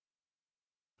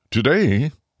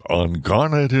Today on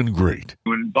Garnet and Great.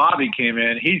 When Bobby came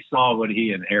in, he saw what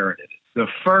he inherited. The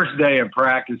first day of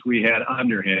practice we had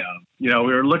under him, we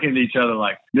were looking at each other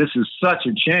like, this is such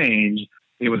a change.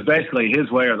 It was basically his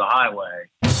way or the highway.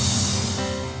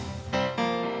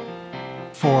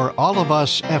 For all of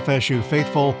us FSU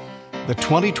faithful, the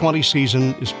 2020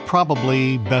 season is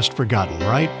probably best forgotten,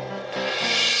 right?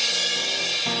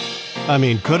 I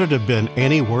mean, could it have been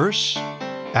any worse?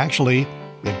 Actually,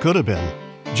 it could have been.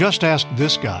 Just ask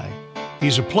this guy.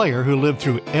 He's a player who lived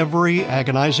through every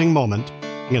agonizing moment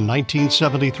in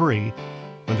 1973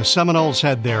 when the Seminoles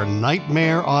had their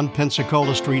nightmare on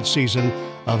Pensacola Street season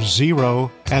of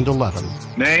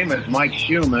 0-11. Name is Mike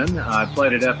Schumann. I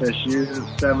played at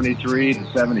FSU 73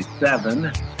 to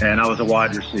 77, and I was a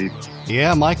wide receiver.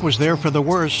 Yeah, Mike was there for the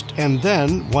worst and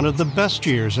then one of the best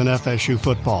years in FSU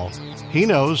football. He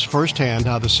knows firsthand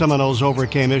how the Seminoles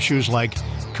overcame issues like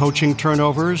coaching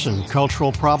turnovers and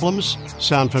cultural problems.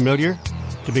 Sound familiar?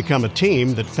 To become a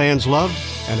team that fans loved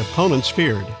and opponents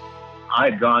feared. I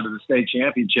had gone to the state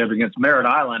championship against Merritt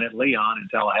Island at Leon in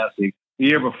Tallahassee. The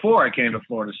year before I came to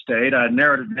Florida State, I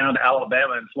narrowed it down to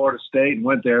Alabama and Florida State and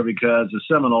went there because the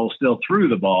Seminoles still threw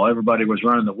the ball. Everybody was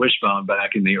running the wishbone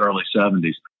back in the early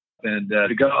 70s. And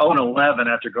to go 0-11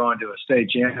 after going to a state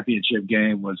championship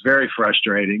game was very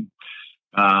frustrating.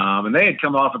 And they had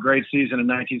come off a great season in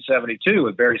 1972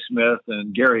 with Barry Smith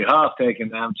and Gary Huff taking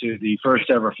them to the first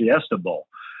ever Fiesta Bowl.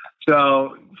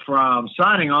 So from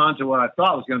signing on to what I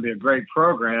thought was going to be a great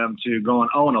program to going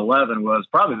 0-11 was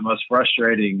probably the most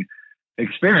frustrating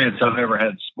experience I've ever had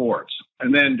in sports.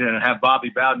 And then to have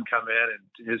Bobby Bowden come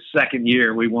in, and his second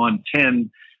year, we won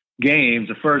 10 games,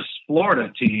 the first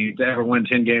Florida team to ever win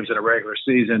 10 games in a regular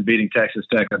season, beating Texas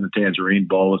Tech in the Tangerine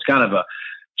Bowl. It's kind of a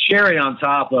cherry on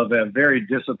top of a very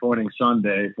disappointing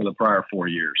Sunday for the prior 4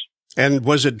 years. And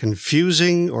was it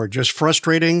confusing or just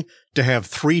frustrating to have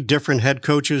three different head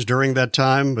coaches during that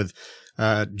time with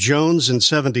Jones in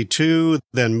 72,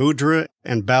 then Mudra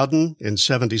and Bowden in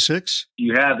 76?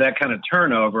 You have that kind of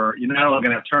turnover. You're not only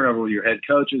going to have turnover with your head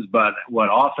coaches, but what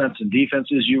offense and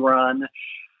defenses you run,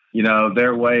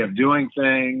 their way of doing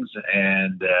things.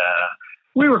 And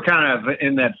we were kind of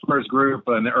in that first group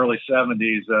in the early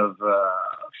 70s of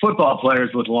football players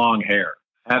with long hair.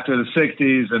 After the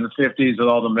 60s and the 50s with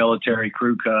all the military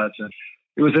crew cuts. And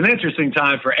it was an interesting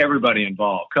time for everybody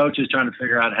involved. Coaches trying to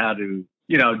figure out how to,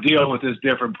 deal with this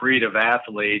different breed of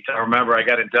athlete. I remember I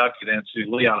got inducted into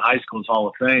Leon High School's Hall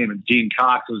of Fame, and Gene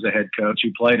Cox was the head coach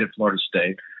who played at Florida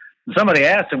State. And somebody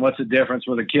asked him, what's the difference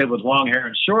with a kid with long hair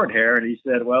and short hair? And he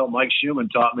said, well, Mike Schumann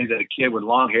taught me that a kid with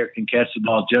long hair can catch the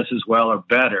ball just as well or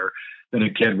better than a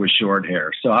kid with short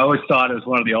hair. So I always thought it was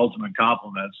one of the ultimate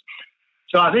compliments.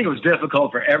 So I think it was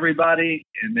difficult for everybody.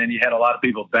 And then you had a lot of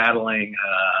people battling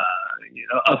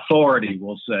authority,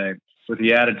 we'll say, with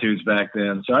the attitudes back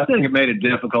then. So I think it made it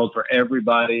difficult for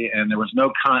everybody, and there was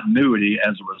no continuity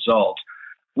as a result.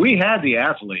 We had the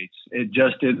athletes. It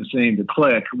just didn't seem to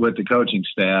click with the coaching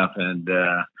staff. And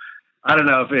I don't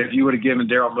know if you would have given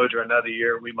Daryl Mudra another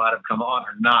year, we might have come on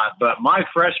or not. But my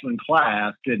freshman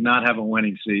class did not have a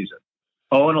winning season.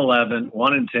 0-11,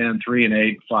 1-10,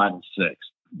 3-8, 5-6.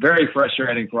 Very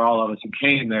frustrating for all of us who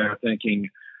came there thinking,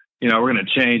 we're going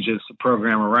to change this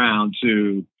program around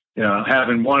to,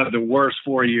 having one of the worst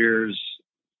 4 years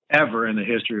ever in the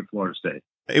history of Florida State.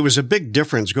 It was a big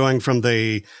difference going from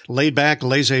the laid-back,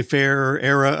 laissez-faire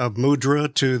era of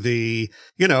Mudra to the,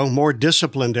 more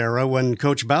disciplined era when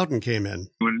Coach Bowden came in.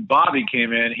 When Bobby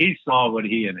came in, he saw what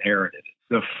he inherited.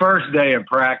 The first day of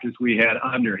practice we had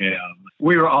under him,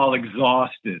 we were all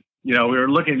exhausted. We were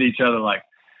looking at each other like,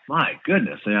 my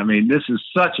goodness, I mean, this is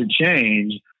such a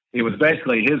change. It was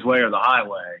basically his way or the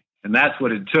highway. And that's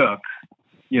what it took,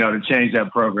 to change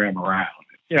that program around.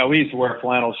 We used to wear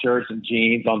flannel shirts and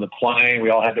jeans on the plane. We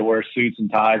all had to wear suits and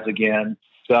ties again.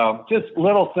 So just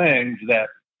little things that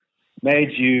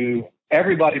made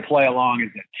everybody play along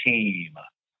as a team.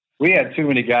 We had too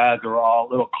many guys that were all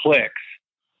little cliques.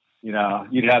 You'd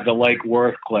have the Lake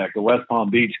Worth clique, the West Palm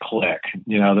Beach clique,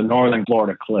 the Northern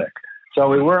Florida clique. So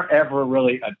we weren't ever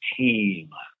really a team,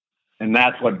 and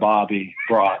that's what Bobby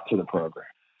brought to the program.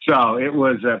 So it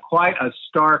was quite a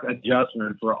stark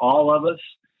adjustment for all of us,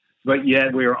 but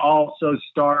yet we were all so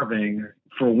starving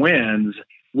for wins,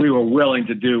 we were willing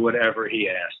to do whatever he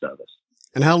asked of us.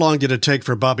 And how long did it take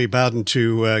for Bobby Bowden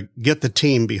to get the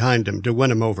team behind him, to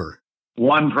win him over?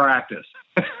 One practice.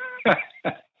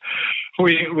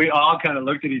 We all kind of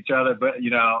looked at each other, but,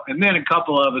 and then a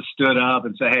couple of us stood up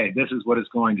and said, hey, this is what it's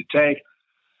going to take.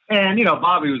 And,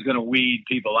 Bobby was going to weed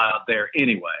people out there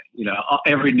anyway.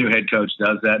 Every new head coach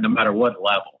does that, no matter what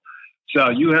level. So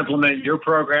you implement your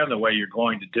program the way you're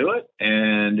going to do it.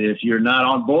 And if you're not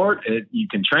on board, you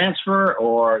can transfer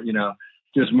or,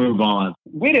 just move on.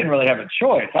 We didn't really have a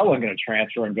choice. I wasn't going to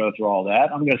transfer and go through all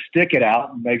that. I'm going to stick it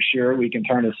out and make sure we can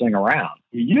turn this thing around.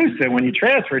 You used to, when you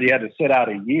transferred, you had to sit out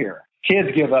a year. Kids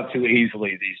give up too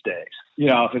easily these days.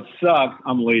 If it sucks,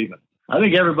 I'm leaving. I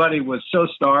think everybody was so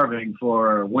starving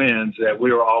for wins that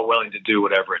we were all willing to do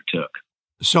whatever it took.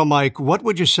 So, Mike, what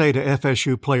would you say to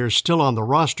FSU players still on the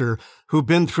roster who've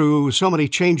been through so many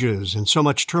changes and so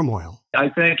much turmoil? I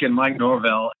think in Mike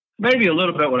Norvell, maybe a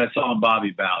little bit what I saw in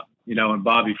Bobby Bowden, when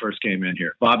Bobby first came in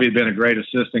here. Bobby had been a great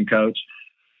assistant coach.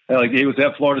 He was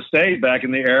at Florida State back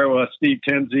in the era with Steve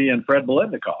Timsey and Fred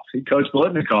Biletnikoff. He coached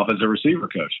Biletnikoff as a receiver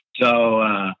coach. So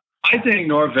I think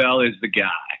Norvell is the guy.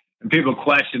 And people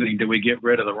questioning, did we get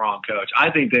rid of the wrong coach? I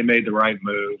think they made the right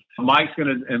move. Mike's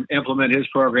going to implement his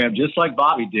program just like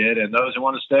Bobby did, and those who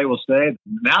want to stay will stay.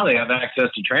 Now they have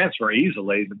access to transfer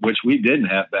easily, which we didn't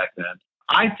have back then.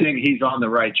 I think he's on the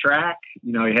right track.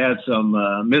 He had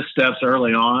some missteps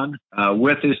early on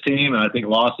with his team, and I think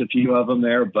lost a few of them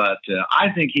there. But I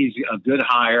think he's a good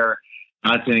hire.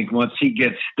 I think once he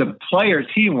gets the players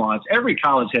he wants, every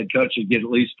college head coach should get at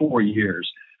least 4 years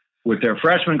with their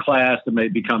freshman class to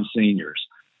become seniors.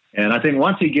 And I think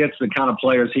once he gets the kind of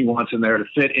players he wants in there to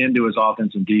fit into his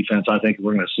offense and defense, I think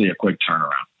we're going to see a quick turnaround.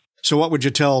 So what would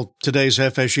you tell today's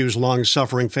FSU's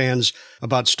long-suffering fans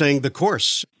about staying the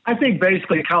course? I think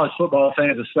basically college football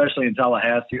fans, especially in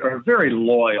Tallahassee, are very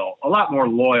loyal, a lot more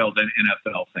loyal than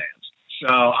NFL fans.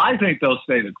 So I think they'll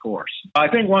stay the course. I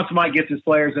think once Mike gets his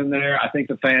players in there, I think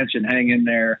the fans should hang in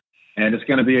there. And it's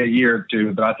going to be a year or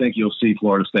two, but I think you'll see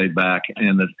Florida State back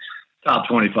in the top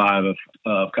 25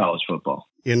 of college football.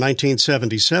 In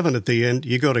 1977, at the end,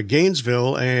 you go to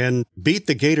Gainesville and beat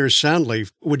the Gators soundly.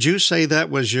 Would you say that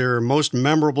was your most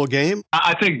memorable game?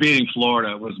 I think beating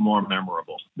Florida was more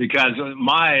memorable because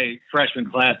my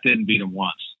freshman class didn't beat them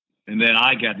once. And then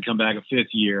I got to come back a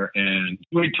fifth year, and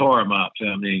we tore them up.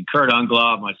 I mean, Kurt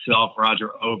Unglaub, myself, Roger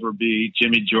Overby,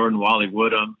 Jimmy Jordan, Wally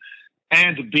Woodham,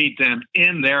 and to beat them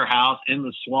in their house in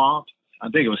the swamp. I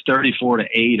think it was 34-8,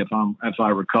 if I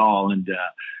recall. And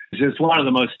it's just one of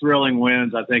the most thrilling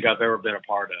wins I think I've ever been a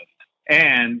part of.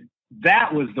 And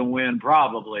that was the win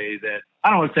probably that, I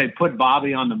don't want to say put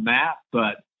Bobby on the map,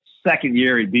 but second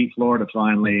year he beat Florida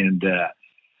finally. And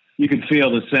you could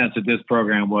feel the sense that this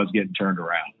program was getting turned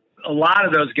around. A lot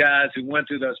of those guys who went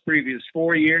through those previous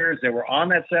 4 years that were on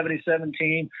that 77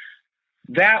 team,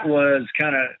 that was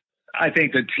kind of, I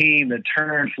think, the team that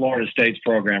turned Florida State's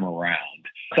program around.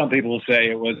 Some people will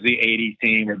say it was the 80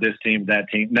 team or this team, that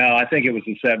team. No, I think it was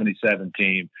the 77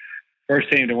 team. First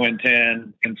team to win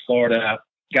 10 in Florida,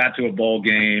 got to a bowl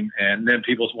game, and then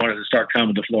people wanted to start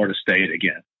coming to Florida State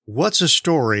again. What's a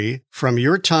story from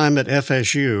your time at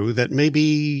FSU that maybe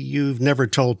you've never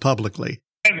told publicly?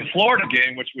 In the Florida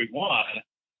game, which we won,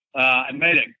 I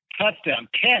made a touchdown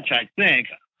catch, I think,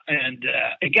 and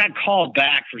it got called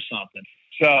back for something.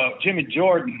 So Jimmy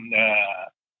Jordan,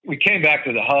 we came back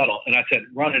to the huddle, and I said,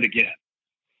 run it again.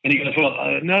 And he goes,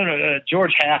 well, no,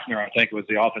 George Hafner, I think, was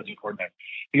the offensive coordinator.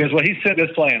 He goes, well, he said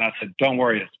this play, and I said, don't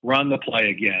worry, run the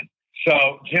play again.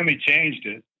 So Jimmy changed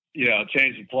it,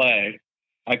 changed the play.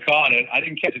 I caught it. I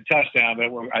didn't catch a touchdown,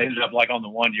 but I ended up like on the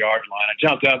 1 yard line. I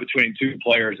jumped out between two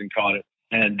players and caught it.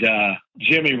 And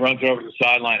Jimmy runs over the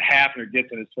sideline. Hafner gets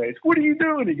in his face. What are you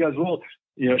doing? He goes, well,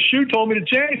 Shu told me to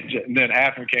change it. And then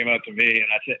Hafner came up to me and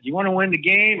I said, you want to win the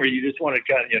game or you just want to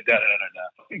cut?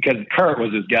 Because Kurt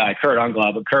was his guy, Kurt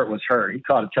Unglaub, but Kurt was hurt. He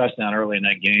caught a touchdown early in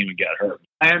that game and got hurt.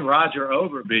 And Roger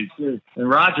Overby, too. And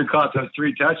Roger caught those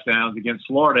 3 touchdowns against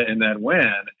Florida in that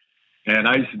win. And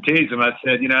I used to tease him. I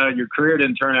said, your career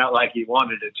didn't turn out like you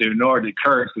wanted it to, nor did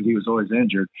Kurt's because he was always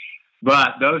injured.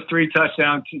 But those 3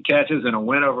 touchdown catches and a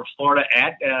win over Florida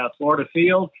at Florida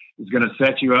Field is going to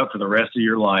set you up for the rest of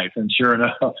your life. And sure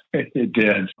enough, it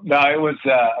did. No, it was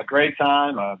a great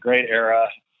time, a great era.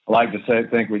 I like to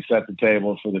think we set the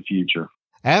table for the future.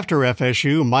 After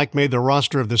FSU, Mike made the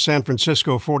roster of the San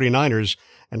Francisco 49ers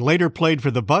and later played for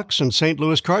the Bucs and St.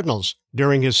 Louis Cardinals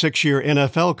during his 6-year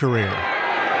NFL career.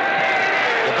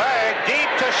 The bag deep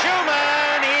to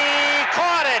Schumann. He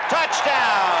caught it.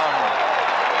 Touchdown.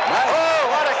 Nice. Oh,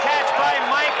 what a catch by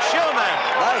Mike Schumann.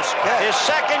 Nice catch. His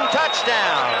second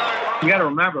touchdown. You got to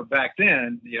remember back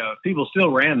then, people still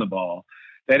ran the ball.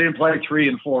 They didn't play 3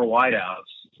 and 4 wideouts,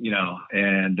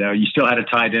 and you still had a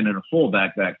tight end and a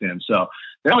fullback back then. So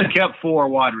they only kept 4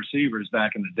 wide receivers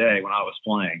back in the day when I was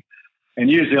playing, and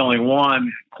usually only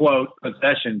one, quote,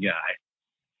 possession guy.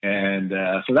 And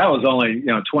so that was only,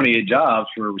 28 jobs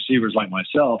for receivers like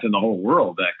myself in the whole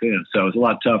world back then. So it was a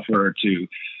lot tougher to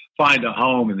find a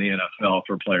home in the NFL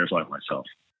for players like myself.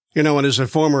 You know, and as a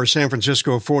former San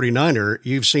Francisco 49er,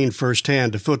 you've seen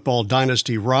firsthand the football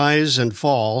dynasty rise and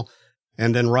fall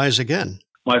and then rise again.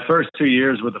 My first 2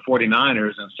 years with the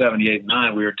 49ers in 78 and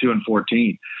 9, we were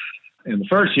 2-14. In the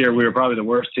first year, we were probably the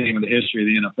worst team in the history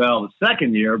of the NFL. The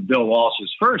second year, Bill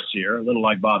Walsh's first year, a little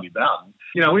like Bobby Bowden,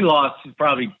 we lost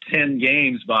probably 10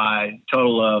 games by a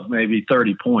total of maybe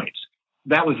 30 points.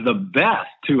 That was the best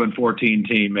 2-14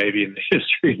 team maybe in the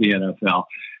history of the NFL.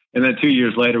 And then 2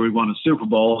 years later, we won a Super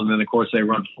Bowl. And then, of course, they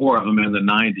run 4 of them in the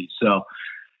 90s. So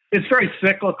it's very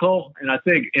cyclical. And I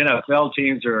think NFL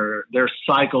teams, their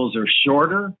cycles are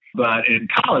shorter. But in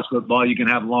college football, you can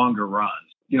have longer runs.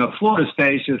 Florida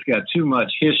State's just got too much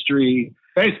history,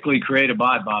 basically created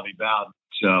by Bobby Bowden.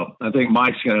 So I think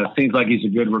Mike's seems like he's a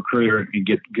good recruiter and can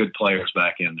get good players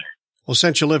back in there. Well,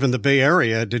 since you live in the Bay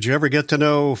Area, did you ever get to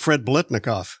know Fred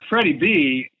Biletnikoff? Freddie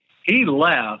B, he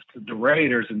left the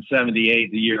Raiders in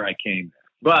 78, the year I came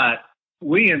there. But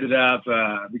we ended up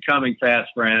becoming fast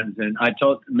friends. And I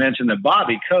mentioned that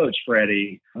Bobby coached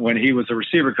Freddie when he was a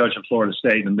receiver coach at Florida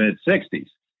State in the mid-'60s.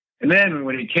 And then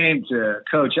when he came to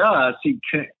coach us, he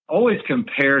always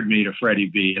compared me to Freddie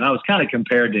B. And I was kind of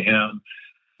compared to him,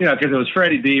 because it was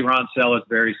Freddie B, Ron Sellis,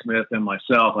 Barry Smith, and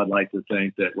myself. I'd like to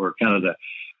think that we're kind of the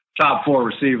top 4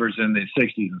 receivers in the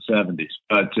 60s and 70s.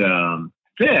 But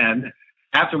then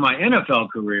after my NFL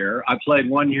career, I played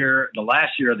 1 year, the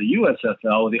last year of the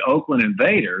USFL with the Oakland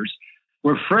Invaders,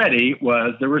 where Freddie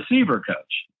was the receiver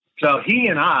coach. So he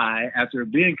and I, after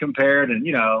being compared and,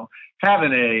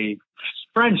 having a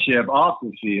friendship off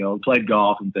the field, played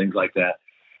golf and things like that,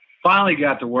 finally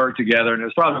got to work together. And it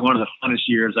was probably one of the funnest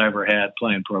years I ever had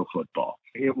playing pro football.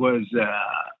 It was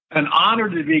an honor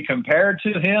to be compared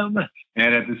to him,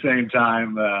 and at the same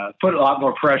time, put a lot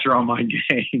more pressure on my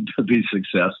game to be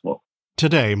successful.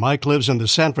 Today, Mike lives in the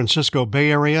San Francisco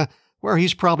Bay Area, where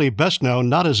he's probably best known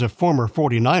not as a former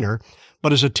 49er,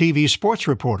 but as a TV sports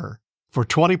reporter for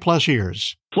 20-plus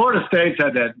years. Florida State's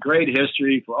had that great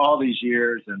history for all these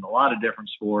years in a lot of different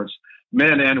sports,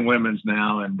 men and women's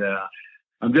now, and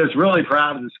I'm just really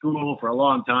proud of the school. For a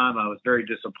long time, I was very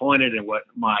disappointed in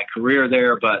my career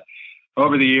there, but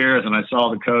over the years, and I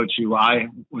saw the coach who I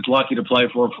was lucky to play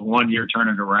for 1 year turn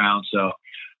it around. So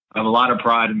I have a lot of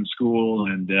pride in the school,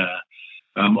 and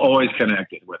I'm always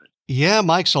connected with it. Yeah,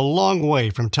 Mike's a long way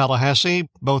from Tallahassee,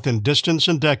 both in distance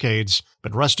and decades,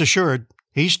 but rest assured,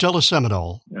 he's still a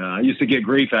Seminole. I used to get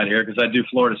grief out here because I do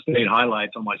Florida State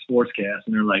highlights on my sportscast,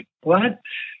 and they're like, what?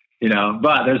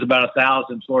 But there's about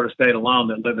 1,000 Florida State alum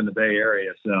that live in the Bay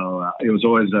Area, so it was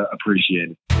always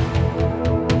appreciated.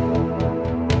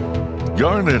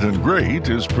 Garnet and Great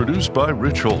is produced by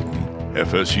Rich Holton,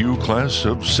 FSU Class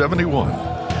of 71.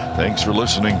 Thanks for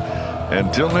listening.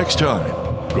 Until next time,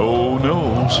 go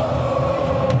Noles.